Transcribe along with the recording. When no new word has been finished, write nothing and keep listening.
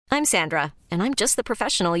I'm Sandra, and I'm just the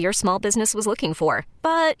professional your small business was looking for.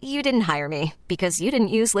 But you didn't hire me because you didn't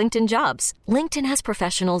use LinkedIn Jobs. LinkedIn has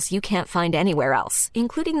professionals you can't find anywhere else,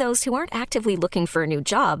 including those who aren't actively looking for a new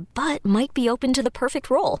job, but might be open to the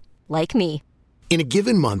perfect role, like me. In a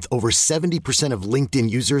given month, over 70% of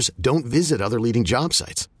LinkedIn users don't visit other leading job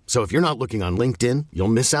sites. So if you're not looking on LinkedIn, you'll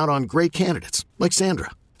miss out on great candidates like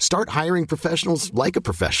Sandra. Start hiring professionals like a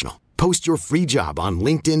professional. Post your free job on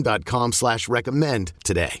linkedin.com/recommend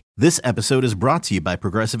today. This episode is brought to you by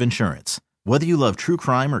Progressive Insurance. Whether you love true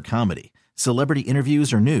crime or comedy, celebrity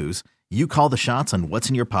interviews or news, you call the shots on what's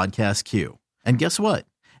in your podcast queue. And guess what?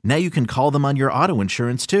 Now you can call them on your auto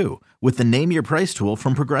insurance too with the Name Your Price tool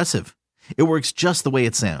from Progressive. It works just the way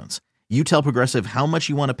it sounds. You tell Progressive how much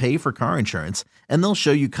you want to pay for car insurance, and they'll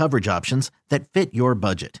show you coverage options that fit your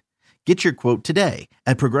budget. Get your quote today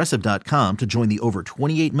at Progressive.com to join the over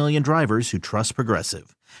 28 million drivers who trust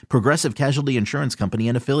Progressive. Progressive Casualty Insurance Company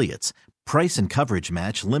and Affiliates. Price and coverage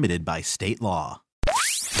match limited by state law.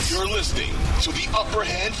 You're listening to the Upper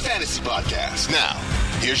Hand Fantasy Podcast. Now,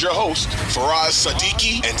 here's your host, Faraz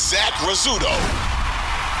Sadiki and Zach Rizzuto.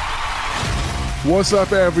 What's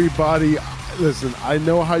up, everybody? Listen, I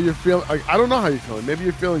know how you're feeling. I don't know how you're feeling. Maybe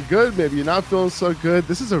you're feeling good. Maybe you're not feeling so good.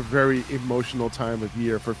 This is a very emotional time of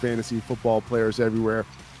year for fantasy football players everywhere.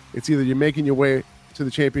 It's either you're making your way to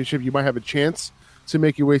the championship. You might have a chance to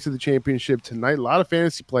make your way to the championship tonight. A lot of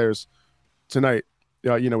fantasy players tonight,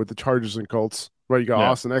 with the Chargers and Colts, right? You got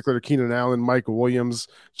Austin Eckler, Keenan Allen, Michael Williams,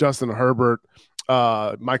 Justin Herbert,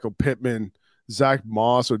 Michael Pittman, Zach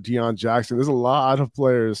Moss or Deion Jackson. There's a lot of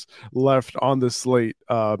players left on the slate,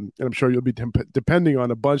 and I'm sure you'll be depending on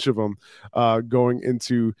a bunch of them going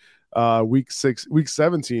into week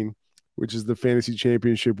 17, which is the fantasy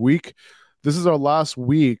championship week. This is our last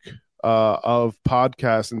week of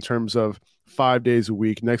podcast in terms of 5 days a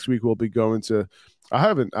week. Next week we'll be going to, I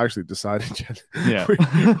haven't actually decided yet. Yeah,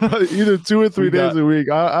 either 2 or 3 days a week.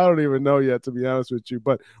 I don't even know yet, to be honest with you.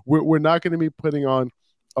 But we're not going to be putting on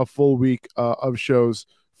a full week of shows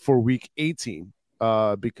for week 18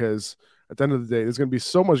 because at the end of the day, there's going to be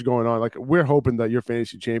so much going on. Like, we're hoping that your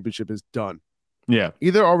fantasy championship is done. Yeah.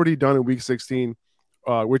 Either already done in week 16,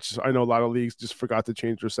 which I know a lot of leagues just forgot to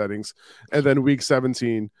change their settings. And then week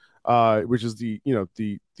 17, which is the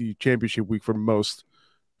championship week for most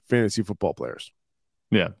fantasy football players.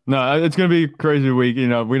 Yeah. No, it's going to be a crazy week.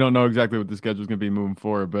 We don't know exactly what the schedule is going to be moving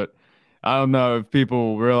forward, but I don't know if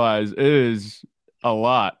people realize it is a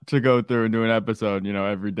lot to go through and do an episode,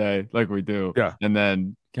 every day like we do. Yeah. And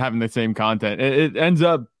then having the same content. It ends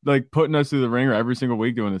up like putting us through the ringer every single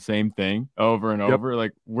week doing the same thing over and over.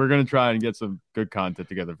 Like, we're going to try and get some good content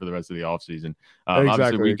together for the rest of the off season.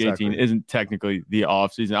 Obviously week 18 isn't technically the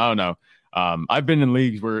off season. I don't know. I've been in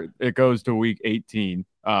leagues where it goes to week 18.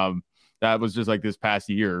 That was just like this past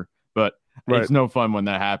year, but it's no fun when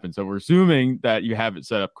that happens. So we're assuming that you have it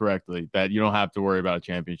set up correctly, that you don't have to worry about a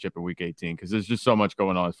championship in week 18 because there's just so much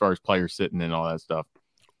going on as far as players sitting and all that stuff.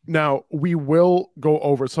 Now, we will go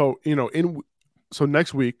over. So, so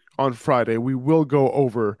next week on Friday, we will go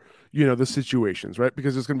over, the situations, right?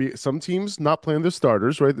 Because there's going to be some teams not playing their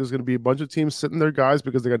starters, right? There's going to be a bunch of teams sitting their guys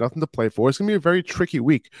because they got nothing to play for. It's going to be a very tricky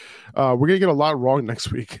week. We're going to get a lot wrong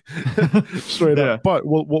next week, straight up. But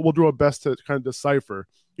we'll do our best to kind of decipher,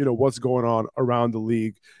 what's going on around the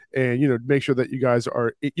league and, make sure that you guys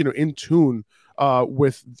are, in tune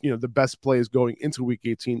with, the best plays going into week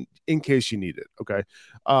 18 in case you need it. Okay.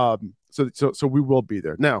 So we will be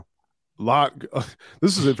there. Now,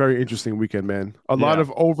 this is a very interesting weekend, man. A lot of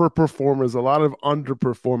overperformers, a lot of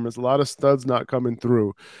underperformers, a lot of studs not coming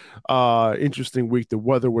through. Interesting week. The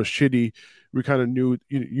weather was shitty. We kind of knew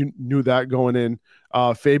you knew that going in.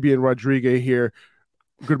 Fabian Rodriguez here.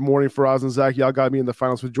 Good morning, Faraz and Zach. Y'all got me in the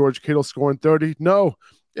finals with George Kittle scoring 30. No,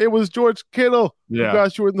 it was George Kittle who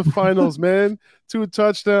got you in the finals, man. 2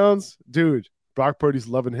 touchdowns. Dude, Brock Purdy's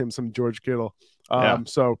loving him some George Kittle.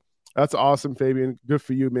 So that's awesome, Fabian. Good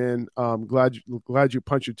for you, man. Glad you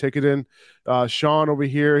punched your ticket in. Sean over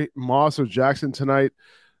here, Moss or Jackson tonight.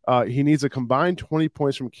 He needs a combined 20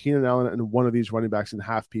 points from Keenan Allen and one of these running backs in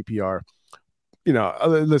half PPR.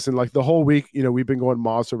 Listen, like the whole week, we've been going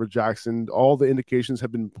Moss over Jackson. All the indications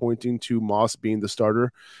have been pointing to Moss being the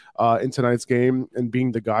starter in tonight's game and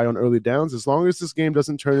being the guy on early downs. As long as this game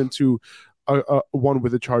doesn't turn into a one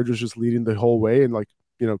with the Chargers just leading the whole way and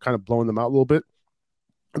kind of blowing them out a little bit,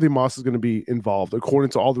 I think Moss is going to be involved.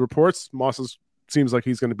 According to all the reports, seems like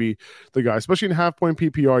he's going to be the guy, especially in half-point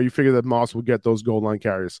PPR. You figure that Moss will get those goal line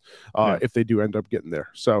carries if they do end up getting there.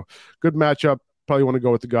 So good matchup. Probably want to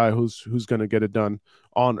go with the guy who's going to get it done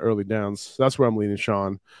on early downs. That's where I'm leaning,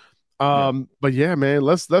 Sean. But yeah, man,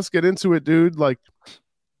 let's get into it, dude. Like,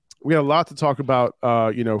 we got a lot to talk about.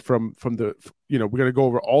 From the we're going to go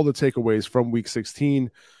over all the takeaways from Week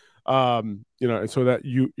 16. And so that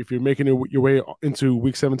if you're making your way into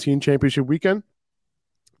Week 17 championship weekend,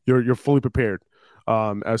 you're fully prepared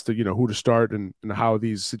as to who to start and how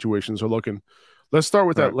these situations are looking. Let's start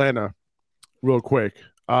with Atlanta real quick.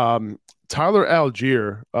 Tyler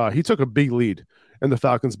Algier, he took a big lead in the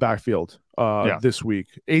Falcons' backfield this week.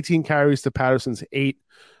 18 carries to Patterson's 8,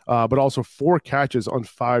 but also 4 catches on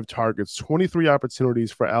 5 targets, 23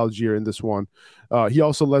 opportunities for Algier in this one. He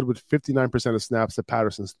also led with 59% of snaps to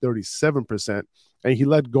Patterson's 37%, and he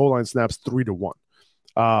led goal line snaps 3-1.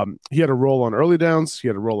 He had a role on early downs. He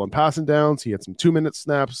had a role on passing downs. He had some 2-minute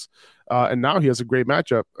snaps. And now he has a great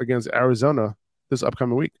matchup against Arizona this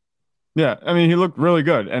upcoming week. Yeah, I mean, he looked really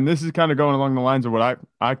good. And this is kind of going along the lines of what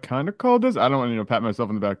I kind of called this. I don't want to pat myself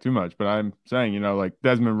on the back too much, but I'm saying, like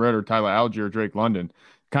Desmond Ridder, Tyler Algier, Drake London,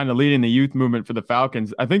 kind of leading the youth movement for the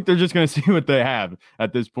Falcons. I think they're just going to see what they have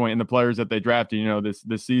at this point and the players that they drafted,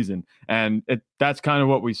 this season. And that's kind of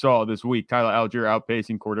what we saw this week. Tyler Algier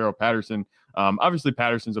outpacing Cordero Patterson. Obviously,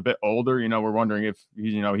 Patterson's a bit older. We're wondering if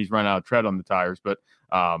he's run out of tread on the tires. But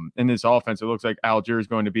in this offense, it looks like Algier is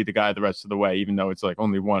going to be the guy the rest of the way, even though it's like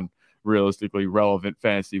only one realistically relevant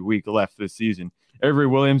fantasy week left this season. Avery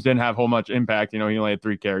Williams didn't have whole much impact. He only had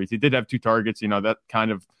 3 carries. He did have 2 targets. That kind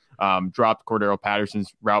of dropped Cordero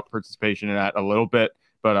Patterson's route participation in that a little bit.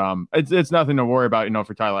 But it's nothing to worry about,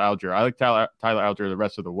 for Tyler Algier. I like Tyler Algier the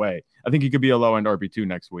rest of the way. I think he could be a low-end RB2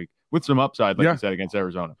 next week with some upside, like you said, against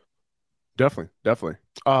Arizona. Definitely.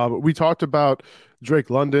 We talked about Drake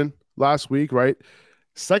London last week, right?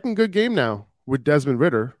 Second good game now with Desmond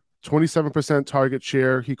Ridder. 27% target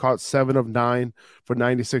share. He caught 7 of 9 for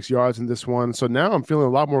 96 yards in this one. So now I'm feeling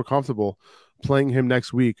a lot more comfortable playing him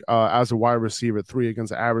next week as a wide receiver 3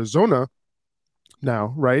 against Arizona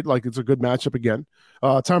now, right? Like, it's a good matchup again.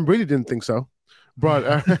 Tom Brady didn't think so, but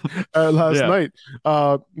last night.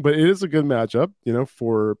 But it is a good matchup,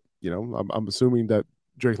 I'm assuming that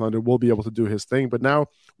Drake London will be able to do his thing. But now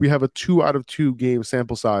we have a 2 out of 2 game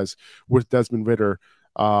sample size with Desmond Ridder.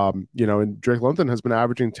 And Drake London has been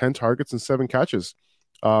averaging 10 targets and 7 catches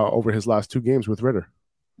over his last 2 games with Ridder.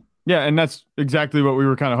 Yeah, and that's exactly what we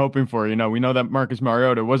were kind of hoping for. We know that Marcus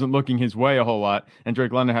Mariota wasn't looking his way a whole lot, and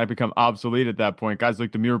Drake London had become obsolete at that point. Guys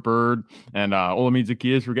like Demir Bird and Olamide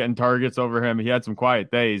Zaccheaus were getting targets over him. He had some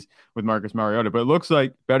quiet days with Marcus Mariota, but it looks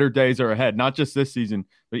like better days are ahead, not just this season,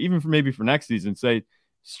 but even for next season. Say,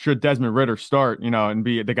 should Desmond Ridder start, and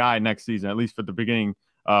be the guy next season, at least for the beginning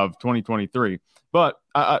of 2023. But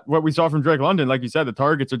what we saw from Drake London, like you said, the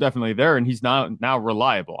targets are definitely there, and he's now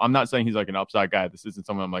reliable. I'm not saying he's like an upside guy. This isn't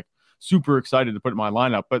someone I'm like super excited to put in my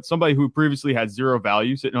lineup, but somebody who previously had 0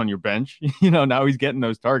 value sitting on your bench, now he's getting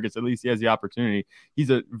those targets. At least he has the opportunity. He's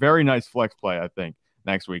a very nice flex play, I think,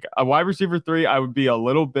 next week. A wide receiver 3, I would be a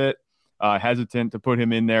little bit hesitant to put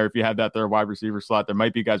him in there if you had that third wide receiver slot. There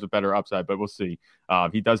might be guys with better upside, but we'll see.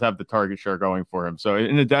 He does have the target share going for him. So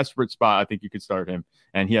in a desperate spot, I think you could start him,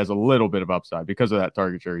 and he has a little bit of upside because of that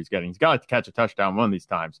target share he's getting. He's got to catch a touchdown one of these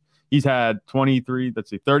times. He's had 32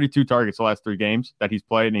 targets the last 3 games that he's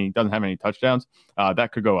played, and he doesn't have any touchdowns.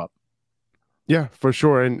 That could go up. Yeah, for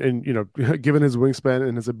sure. And given his wingspan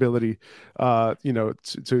and his ability,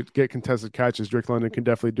 to get contested catches, Drake London can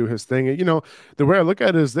definitely do his thing. And, the way I look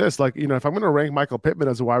at it is this, like, if I'm going to rank Michael Pittman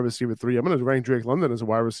as a wide receiver 3, I'm going to rank Drake London as a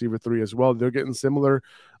wide receiver 3 as well. They're getting similar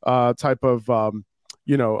type of,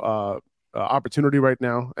 opportunity right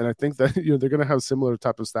now. And I think that, they're going to have similar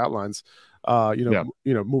type of stat lines,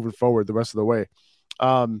 moving forward the rest of the way.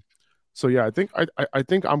 So yeah, I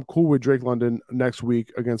think I'm cool with Drake London next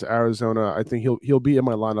week against Arizona. I think he'll be in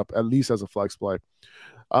my lineup at least as a flex play.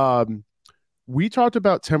 We talked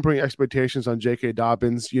about tempering expectations on J.K.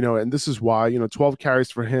 Dobbins, and this is why, 12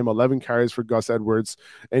 carries for him, 11 carries for Gus Edwards,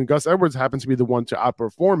 and Gus Edwards happens to be the one to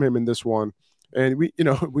outperform him in this one. And we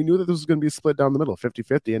knew that this was going to be split down the middle,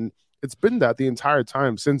 50-50, and it's been that the entire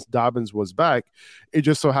time since Dobbins was back. It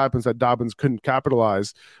just so happens that Dobbins couldn't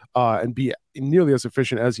capitalize and be nearly as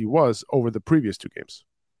efficient as he was over the previous 2 games.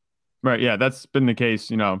 Right. Yeah, that's been the case,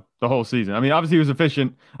 the whole season. I mean, obviously he was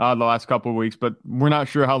efficient the last couple of weeks, but we're not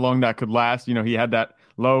sure how long that could last. He had that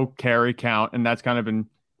low carry count, and that's kind of been,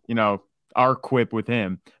 our quip with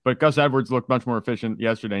him. But Gus Edwards looked much more efficient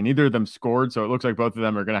yesterday. Neither of them scored, so it looks like both of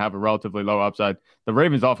them are going to have a relatively low upside. The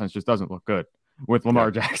Ravens offense just doesn't look good with Lamar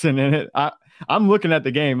Jackson in it. I'm looking at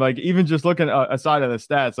the game, like even just looking aside of the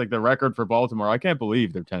stats, like the record for Baltimore, I can't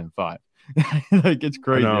believe they're 10-5. Like, it's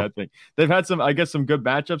crazy. I think they've had some good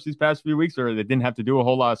matchups these past few weeks, or they didn't have to do a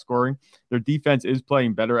whole lot of scoring. Their defense is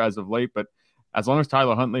playing better as of late, but as long as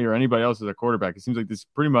Tyler Huntley or anybody else is a quarterback, it seems like this is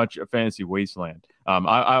pretty much a fantasy wasteland.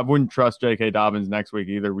 I wouldn't trust J.K. Dobbins next week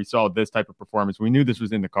either. We saw this type of performance. We knew this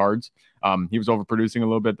was in the cards. He was overproducing a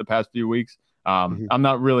little bit the past few weeks. I'm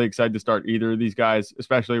not really excited to start either of these guys,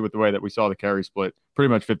 especially with the way that we saw the carry split pretty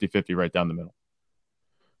much 50-50 right down the middle.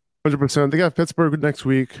 100%. They got Pittsburgh next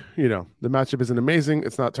week. The matchup isn't amazing.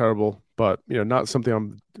 It's not terrible, but not something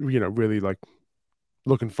I'm really like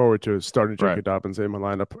looking forward to starting J.K. Dobbins in my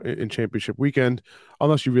lineup in championship weekend,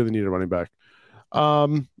 unless you really need a running back.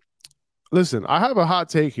 Listen, I have a hot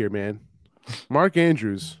take here, man. Mark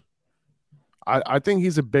Andrews, I think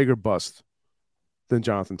he's a bigger bust than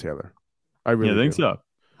Jonathan Taylor. I really think so.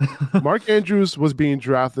 Mark Andrews was being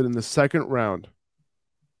drafted in the second round,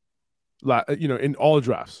 in all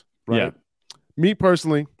drafts, right? Yeah. Me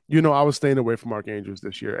personally, I was staying away from Mark Andrews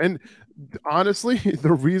this year. And honestly,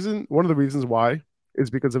 one of the reasons why is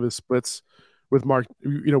because of his splits with Mark,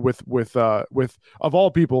 with of all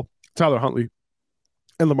people, Tyler Huntley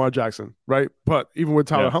and Lamar Jackson, right? But even with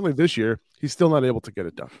Tyler Huntley this year, he's still not able to get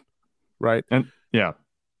it done, right? And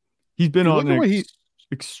he's been on an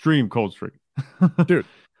extreme cold streak. Dude,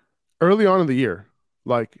 early on in the year,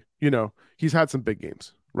 he's had some big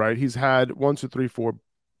games, right? He's had 1, 2, 3, 4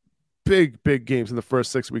 big games in the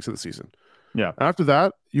first 6 weeks of the season. Yeah. After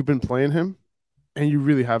that, you've been playing him, and you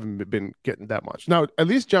really haven't been getting that much. Now, at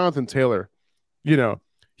least Jonathan Taylor,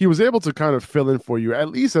 he was able to kind of fill in for you, at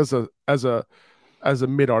least as a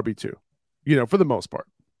mid RB2, for the most part,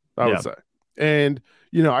 I would say. And,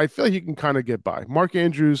 I feel like he can kind of get by. Mark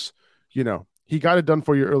Andrews, he got it done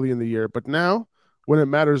for you early in the year, but now when it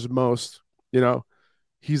matters most,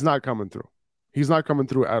 he's not coming through. He's not coming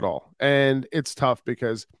through at all. And it's tough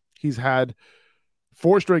because he's had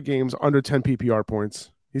 4 straight games under 10 PPR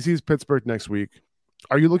points. He sees Pittsburgh next week.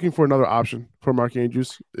 Are you looking for another option for Mark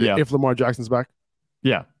Andrews if Lamar Jackson's back?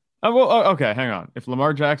 Yeah. Okay, hang on. If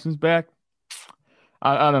Lamar Jackson's back,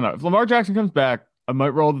 I don't know. If Lamar Jackson comes back, I might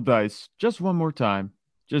roll the dice just one more time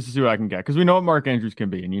just to see what I can get. Because we know what Mark Andrews can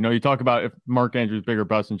be. And, you talk about if Mark Andrews is bigger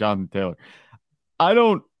bust than Jonathan Taylor. I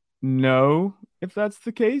don't know if that's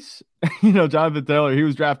the case. Jonathan Taylor, he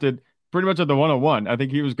was drafted pretty much at the 101. I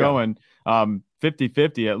think he was going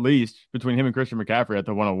 50-50 at least between him and Christian McCaffrey at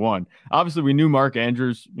the 101. Obviously, we knew Mark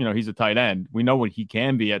Andrews, he's a tight end. We know what he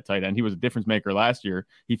can be at tight end. He was a difference maker last year.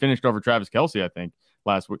 He finished over Travis Kelce, I think,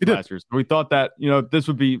 last year. So we thought that, this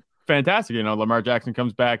would be fantastic. Lamar Jackson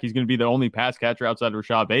comes back. He's going to be the only pass catcher outside of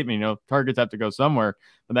Rashad Bateman. Targets have to go somewhere,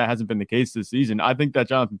 but that hasn't been the case this season. I think that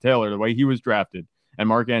Jonathan Taylor, the way he was drafted, and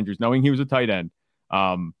Mark Andrews, knowing he was a tight end,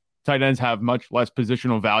 tight ends have much less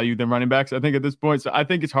positional value than running backs, I think, at this point. So I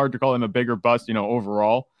think it's hard to call him a bigger bust,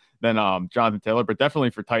 overall than Jonathan Taylor. But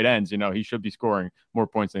definitely for tight ends, he should be scoring more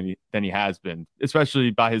points than he has been,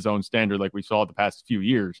 especially by his own standard, like we saw the past few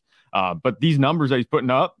years. But these numbers that he's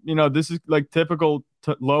putting up, this is like typical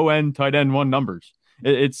low-end tight end 1 numbers.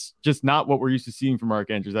 It's just not what we're used to seeing from Mark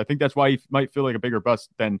Andrews. I think that's why he might feel like a bigger bust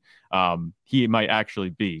than he might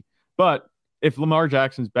actually be. But if Lamar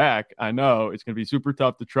Jackson's back, I know it's going to be super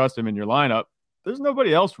tough to trust him in your lineup. There's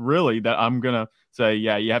nobody else really that I'm going to say,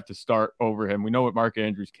 you have to start over him. We know what Mark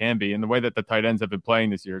Andrews can be. And the way that the tight ends have been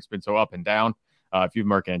playing this year, it's been so up and down. If you have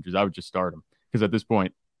Mark Andrews, I would just start him because at this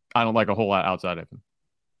point, I don't like a whole lot outside of him.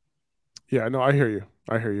 Yeah, no, I hear you.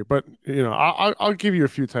 But, I'll give you a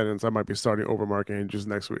few tight ends I might be starting over Mark Andrews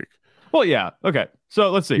next week. Well, yeah. Okay.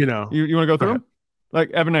 So let's see. You want to go through them?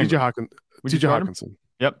 Like Evan Engram. TJ Hawkinson.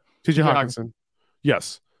 Yep. TJ Hawkinson.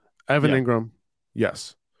 Yes. Evan Engram.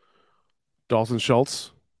 Yes. Dalton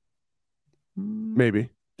Schultz. Maybe.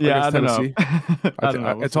 Yeah, I don't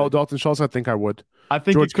know. I told Dalton Schultz I think I would. I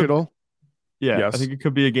think George Kittle. Yeah, yes. I think it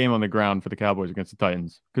could be a game on the ground for the Cowboys against the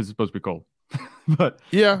Titans because it's supposed to be cold. But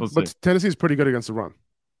but Tennessee's pretty good against the run,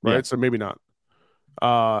 right? Yeah. So maybe not.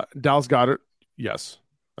 Dallas Goedert. Yes,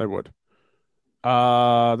 I would.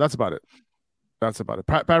 That's about it. Pat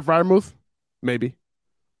Freiermuth. Maybe.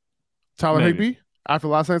 Tyler Higbee after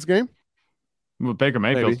last night's game. Well, Baker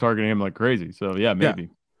Mayfield's targeting him like crazy. So, maybe.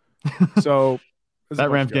 Yeah. So,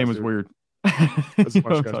 that Rams game was weird.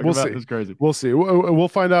 We'll see. It's crazy. We'll see. We'll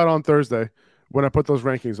find out on Thursday when I put those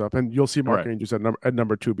rankings up, and you'll see Mark Andrews at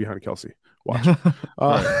number 2 behind Kelce. Watch.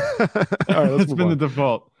 All right, it's been the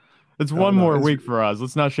default. It's one more week for us.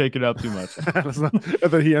 Let's not shake it up too much.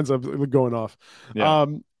 And then he ends up going off. Yeah.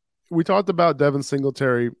 We talked about Devin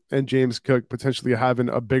Singletary and James Cook potentially having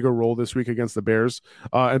a bigger role this week against the Bears,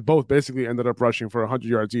 and both basically ended up rushing for 100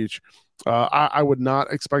 yards each. I would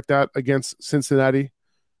not expect that against Cincinnati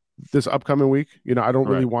this upcoming week. I don't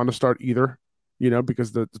really want to start either,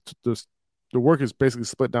 because the the work is basically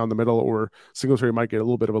split down the middle, or Singletary might get a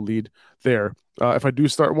little bit of a lead there. If I do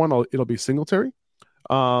start one, it'll be Singletary.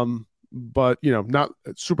 But not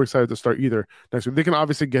super excited to start either next week. They can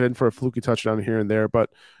obviously get in for a fluky touchdown here and there, but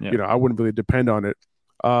I wouldn't really depend on it.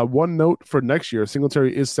 One note for next year: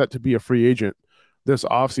 Singletary is set to be a free agent this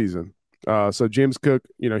offseason. So James Cook,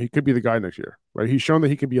 he could be the guy next year, right? He's shown that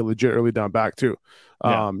he can be a legit early down back too.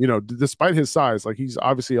 Despite his size, like he's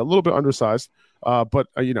obviously a little bit undersized, but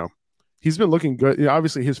he's been looking good.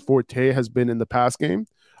 Obviously his forte has been in the pass game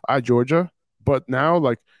at Georgia, but now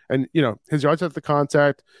his yards after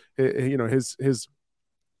contact, his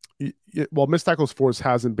missed tackles force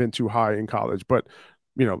hasn't been too high in college, but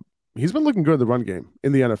he's been looking good in the run game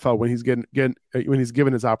in the NFL when he's when he's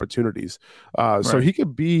given his opportunities. So he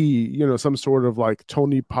could be, some sort of like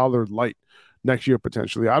Tony Pollard light next year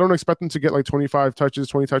potentially. I don't expect him to get like 20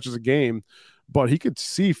 touches a game, but he could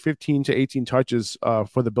see 15 to 18 touches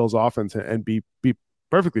for the Bills offense and be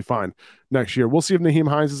perfectly fine next year. We'll see if Nyheim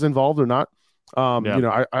Hines is involved or not. I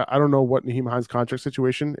don't know what Nyheim Hines' contract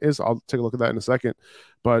situation is. I'll take a look at that in a second.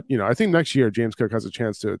 But, I think next year James Cook has a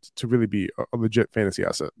chance to really be a legit fantasy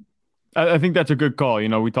asset. I think that's a good call.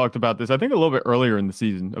 We talked about this, I think, a little bit earlier in the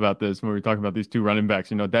season about this when we were talking about these two running backs.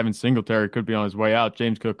 Devin Singletary could be on his way out.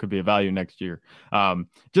 James Cook could be a value next year.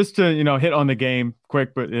 Just to, hit on the game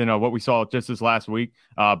quick, but, what we saw just this last week,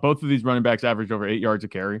 both of these running backs averaged over 8 yards a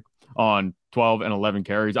carry on 12 and 11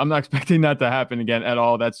 carries. I'm not expecting that to happen again at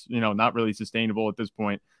all. That's, not really sustainable at this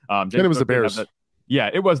point. And it was the Bears. Yeah,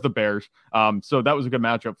 it was the Bears. So that was a good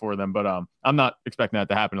matchup for them. But I'm not expecting that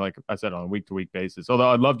to happen, like I said, on a week-to-week basis.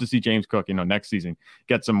 Although I'd love to see James Cook, next season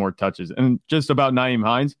get some more touches. And just about Nyheim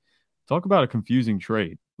Hines, talk about a confusing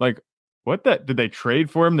trade. Like, did they trade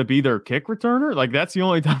for him to be their kick returner? Like, that's the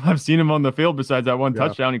only time I've seen him on the field besides that one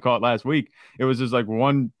touchdown he caught last week. It was just like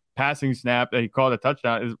one passing snap that he called a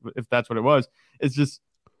touchdown, if that's what it was. It's just,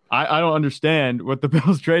 I don't understand what the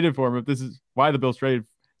Bills traded for him, if this is why the Bills traded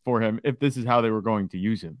for him, if this is how they were going to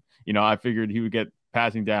use him. I figured he would get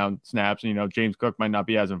passing down snaps, and James Cook might not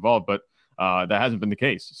be as involved, but that hasn't been the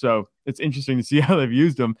case. So it's interesting to see how they've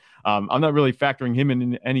used him. I'm not really factoring him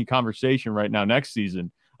in any conversation right now next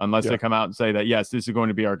season, unless they come out and say that, yes, this is going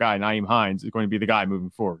to be our guy. Nyheim Hines is going to be the guy moving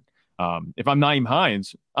forward. If I'm Nyheim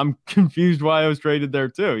Hines, I'm confused why I was traded there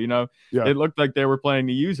too. It looked like they were planning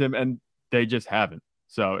to use him and they just haven't.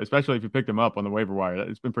 So especially if you picked him up on the waiver wire,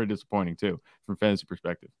 it's been pretty disappointing too from fantasy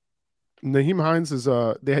perspective. Nyheim Hines is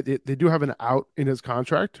they do have an out in his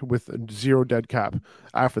contract with 0 dead cap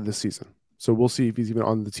after this season. So we'll see if he's even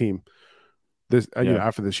on the team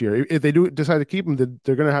after this year. If they do decide to keep him,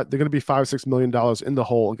 they're gonna be $5-6 million in the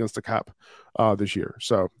hole against the cap this year.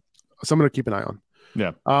 So someone to keep an eye on.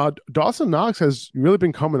 Yeah. Dawson Knox has really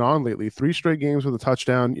been coming on lately. 3 straight games with a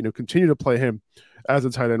touchdown. Continue to play him as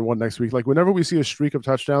a tight end 1 next week. Like whenever we see a streak of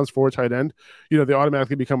touchdowns for a tight end, they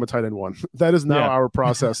automatically become a tight end 1. That is now our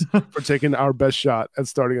process for taking our best shot at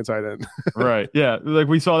starting a tight end. Right. Yeah. Like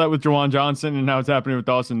we saw that with Juwan Johnson, and now it's happening with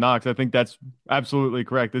Dawson Knox. I think that's absolutely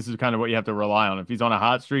correct. This is kind of what you have to rely on. If he's on a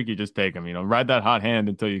hot streak, you just take him. Ride that hot hand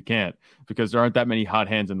until you can't, because there aren't that many hot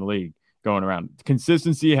hands in the league going around.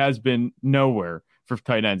 Consistency has been nowhere for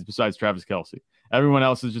tight ends besides Travis Kelce. Everyone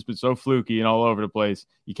else has just been so fluky and all over the place.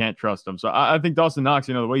 You can't trust them. So I think Dawson Knox,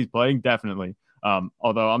 the way he's playing, definitely.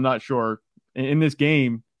 Although I'm not sure in this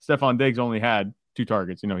game, Stephon Diggs only had 2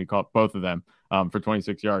 targets. He caught both of them for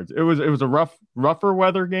 26 yards. It was a rougher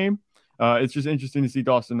weather game. It's just interesting to see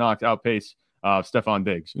Dawson Knox outpace Stephon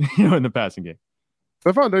Diggs, in the passing game.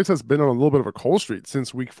 Stephon Diggs has been on a little bit of a cold streak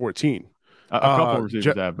since week 14. A couple of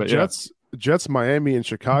receivers have, but Jets, Miami, and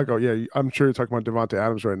Chicago. Yeah, I'm sure you're talking about Devontae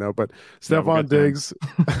Adams right now, but Stephon Diggs,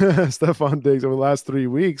 Stephon Diggs over the last 3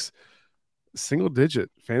 weeks, single-digit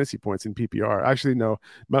fantasy points in PPR. Actually, no,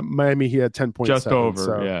 Miami he had 10.7. Just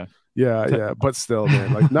over, yeah, but still,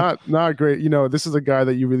 man, like not great. This is a guy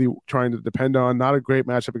that you're really trying to depend on. Not a great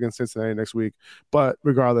matchup against Cincinnati next week, but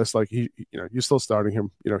regardless, like you're still starting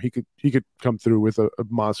him. He could come through with a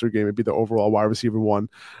monster game and be the overall wide receiver 1,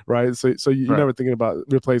 right? So you're never thinking about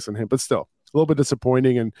replacing him, but still, it's a little bit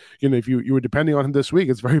disappointing. And if you were depending on him this week,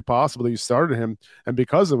 it's very possible that you started him, and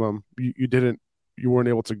because of him, you weren't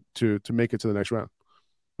able to make it to the next round.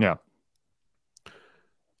 Yeah.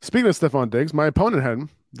 Speaking of Stephon Diggs, my opponent had him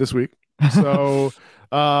this week. So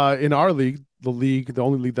in our league, the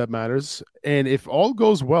only league that matters, and if all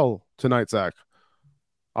goes well tonight, Zach,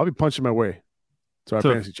 I'll be punching my way to our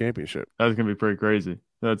fantasy championship. That's going to be pretty crazy.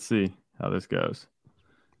 Let's see how this goes.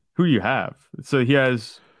 Who do you have? So he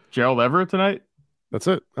has Gerald Everett tonight? That's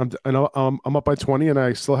it. I'm up by 20, and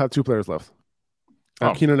I still have 2 players left.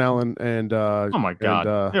 Keenan Allen and oh my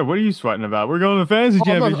God. Yeah, what are you sweating about? We're going to the fantasy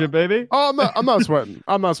championship, baby. I'm not sweating.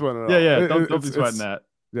 I'm not sweating at all. Yeah. Don't be sweating that.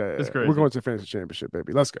 Yeah. It's crazy. We're going to the fantasy championship,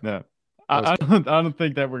 baby. Let's go. Yeah. I don't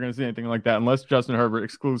think that we're going to see anything like that unless Justin Herbert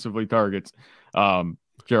exclusively targets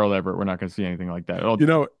Gerald Everett. We're not going to see anything like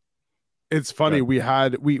that. It's funny. We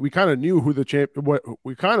kind of knew who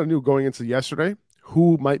we kind of knew going into yesterday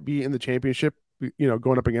who might be in the championship,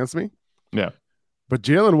 going up against me. Yeah. But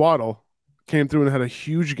Jalen Waddle came through and had a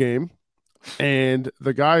huge game. And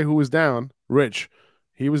the guy who was down, Rich,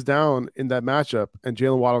 he was down in that matchup, and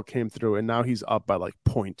Jalen Waddle came through, and now he's up by like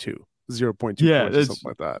 0.2 yeah, points or something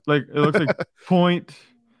like that. Like it looks like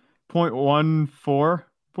 0.14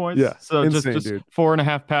 points. Yeah, so insane, just dude.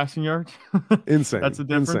 4.5 passing yards. Insane. That's the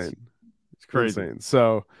difference. Insane. It's crazy. Insane.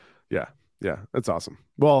 So yeah, that's awesome.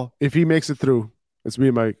 Well, if he makes it through, it's me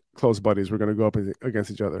and my close buddies. We're gonna go up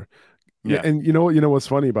against each other. Yeah, and you know what's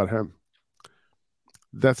funny about him?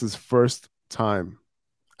 That's his first time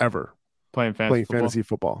ever playing fantasy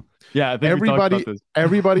football. Yeah, I think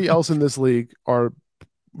everybody else in this league are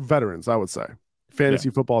veterans, I would say. Fantasy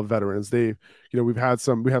football veterans. We have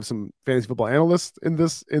some fantasy football analysts in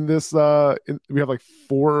this we have like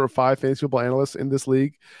 4 or 5 fantasy football analysts in this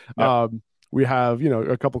league. Yep. We have,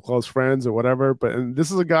 a couple close friends or whatever, and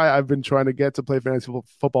this is a guy I've been trying to get to play fantasy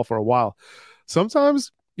football for a while.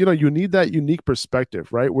 Sometimes, you need that unique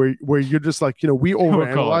perspective, right? Where you're just like, we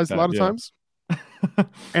overanalyze a lot of times.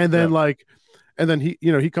 And then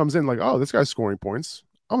he comes in like, oh, this guy's scoring points,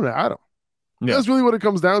 I'm going to add him. Yeah. That's really what it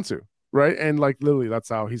comes down to. Right. And like literally that's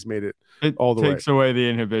how he's made it all the way. It takes away the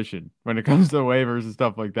inhibition when it comes to waivers and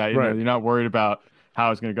stuff like that. You're not worried about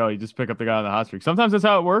how it's going to go. You just pick up the guy on the hot streak. Sometimes that's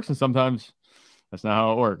how it works, and sometimes that's not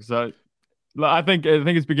how it works. So I think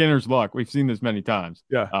it's beginner's luck. We've seen this many times.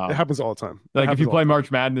 Yeah, it happens all the time. Like if you play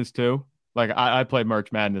March Madness too, like I played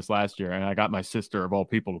March Madness last year, and I got my sister of all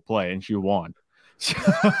people to play, and she won. So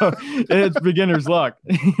it's beginner's luck.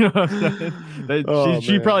 You know what I'm saying?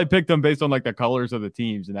 She probably picked them based on like the colors of the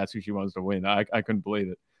teams, and that's who she wants to win. I couldn't believe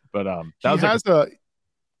it. But go ahead.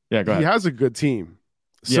 He has a good team.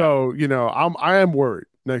 So, I am worried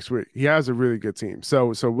next week. He has a really good team.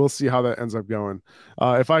 So we'll see how that ends up going.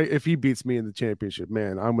 If he beats me in the championship,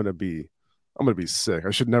 man, I'm gonna be sick.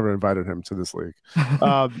 I should never have invited him to this league.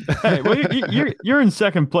 Hey, well, you're in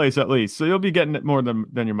second place at least, so you'll be getting more than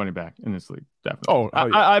your money back in this league. Definitely.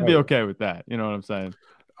 I'd be okay with that. You know what I'm saying?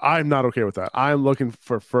 I'm not okay with that. I'm looking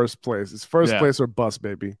for first place. It's first place or bust,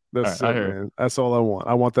 baby. That's it, man. That's all I want.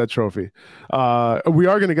 I want that trophy. We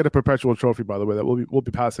are going to get a perpetual trophy, by the way, that we'll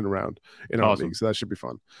be passing around in our league, so that should be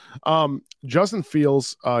fun. Justin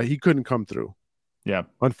Fields, he couldn't come through. Yeah,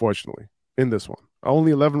 unfortunately, in this one,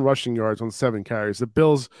 only 11 rushing yards on 7 carries. The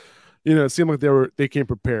Bills, it seemed like they came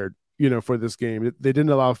prepared. For this game, they didn't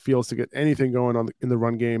allow Fields to get anything going in the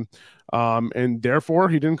run game, and therefore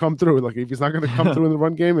he didn't come through. Like if he's not going to come through in the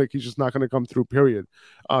run game, like he's just not going to come through. Period.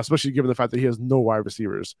 Especially given the fact that he has no wide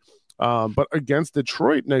receivers. But against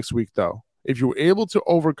Detroit next week, though, if you were able to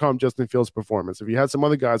overcome Justin Fields' performance, if you had some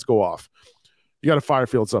other guys go off, you got to fire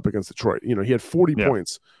Fields up against Detroit. He had 40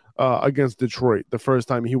 points against Detroit the first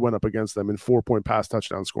time he went up against them in 4-point pass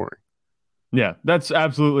touchdown scoring. Yeah, that's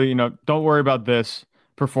absolutely. Don't worry about this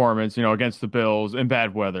performance, against the Bills in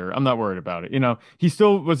bad weather. I'm not worried about it. He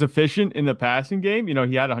still was efficient in the passing game. He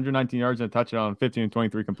had 119 yards and a touchdown, 15 and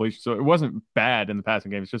 23 completion. So it wasn't bad in the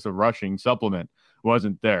passing game. It's just a rushing supplement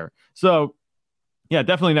wasn't there. So yeah,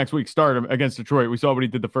 definitely next week start him against Detroit. We saw what he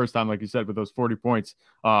did the first time, like you said, with those 40 points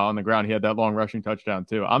on the ground. He had that long rushing touchdown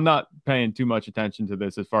too. I'm not paying too much attention to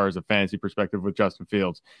this as far as a fantasy perspective with Justin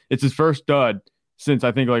Fields. It's his first dud since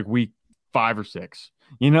I think like week 5 or 6.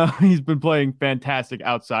 He's been playing fantastic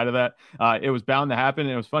outside of that. It was bound to happen.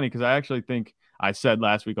 And it was funny because I actually think I said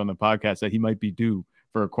last week on the podcast that he might be due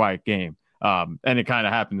for a quiet game. And it kind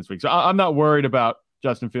of happened this week. So I'm not worried about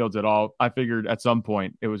Justin Fields at all. I figured at some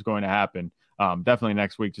point it was going to happen. Definitely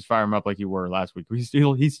next week, just fire him up like you were last week. He's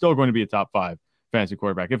still going to be a top 5 fantasy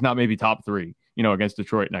quarterback, if not maybe top 3, against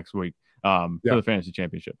Detroit next week for the fantasy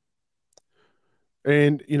championship.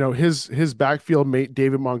 And, his backfield mate,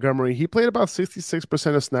 David Montgomery, he played about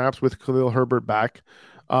 66% of snaps with Khalil Herbert back.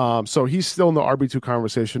 So he's still in the RB2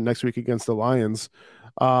 conversation next week against the Lions.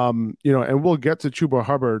 And we'll get to Chuba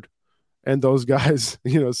Hubbard and those guys,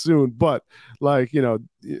 soon. But the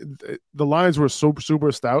Lions were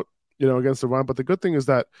super stout, against the run. But the good thing is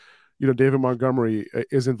that, David Montgomery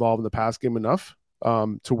is involved in the pass game enough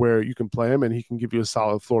to where you can play him and he can give you a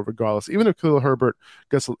solid floor regardless. Even if Khalil Herbert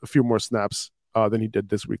gets a few more snaps than he did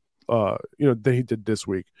this week,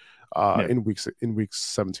 in week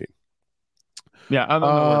 17. Yeah, I don't know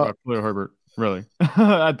about Khalil Herbert really.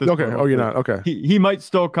 At this okay. point. Oh, you're not. Okay. He might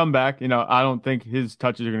still come back. I don't think his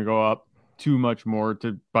touches are going to go up too much more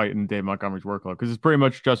to bite in Dave Montgomery's workload, because it's pretty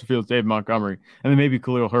much Justin Fields, Dave Montgomery, and then maybe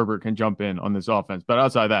Khalil Herbert can jump in on this offense. But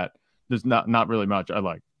outside that, there's not really much I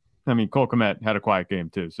like. I mean, Cole Kmet had a quiet game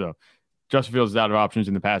too, so Justin Fields is out of options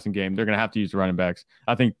in the passing game. They're going to have to use the running backs.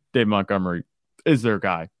 I think Dave Montgomery is their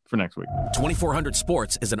guy for next week. 2400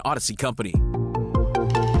 Sports is an Odyssey company.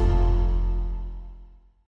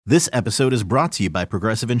 This episode is brought to you by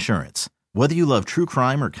Progressive Insurance. Whether you love true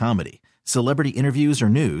crime or comedy, celebrity interviews or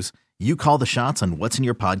news, you call the shots on what's in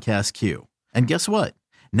your podcast queue. And guess what?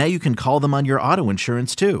 Now you can call them on your auto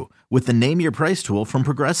insurance too with the Name Your Price tool from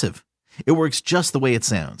Progressive. It works just the way it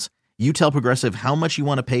sounds. You tell Progressive how much you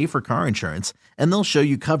want to pay for car insurance, and they'll show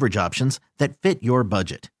you coverage options that fit your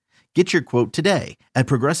budget. Get your quote today at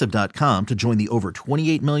Progressive.com to join the over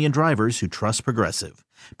 28 million drivers who trust Progressive.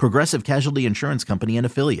 Progressive Casualty Insurance Company and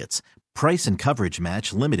Affiliates. Price and coverage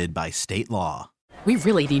match limited by state law. We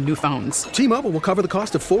really need new phones. T-Mobile will cover the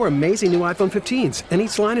cost of 4 amazing new iPhone 15s, and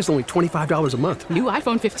each line is only $25 a month. New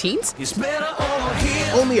iPhone 15s? It's better over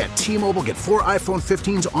here. Only at T-Mobile, get 4 iPhone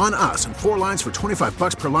 15s on us and 4 lines for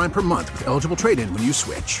 $25 per line per month with eligible trade-in when you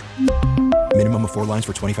switch. Minimum of 4 lines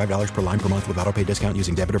for $25 per line per month with autopay discount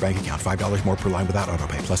using debit or bank account. $5 more per line without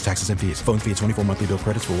autopay, plus taxes and fees. Phone fee at 24 monthly bill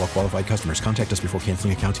credits for well-qualified customers. Contact us before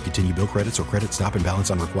canceling account to continue bill credits or credit stop and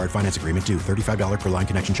balance on required finance agreement due. $35 per line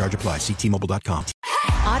connection charge applies. See T-Mobile.com.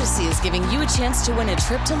 Odyssey is giving you a chance to win a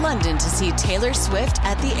trip to London to see Taylor Swift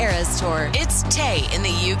at the Eras Tour. It's Tay in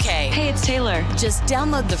the UK. Hey, it's Taylor. Just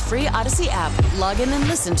download the free Odyssey app, log in and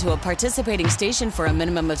listen to a participating station for a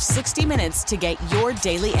minimum of 60 minutes to get your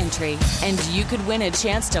daily entry. And you could win a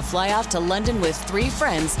chance to fly off to London with 3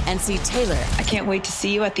 friends and see Taylor. I can't wait to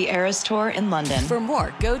see you at the Eras Tour in London. For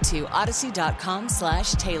more, go to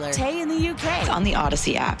odyssey.com/Taylor. Tay in the UK. It's on the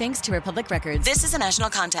Odyssey app. Thanks to Republic Records. This is a national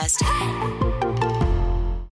contest.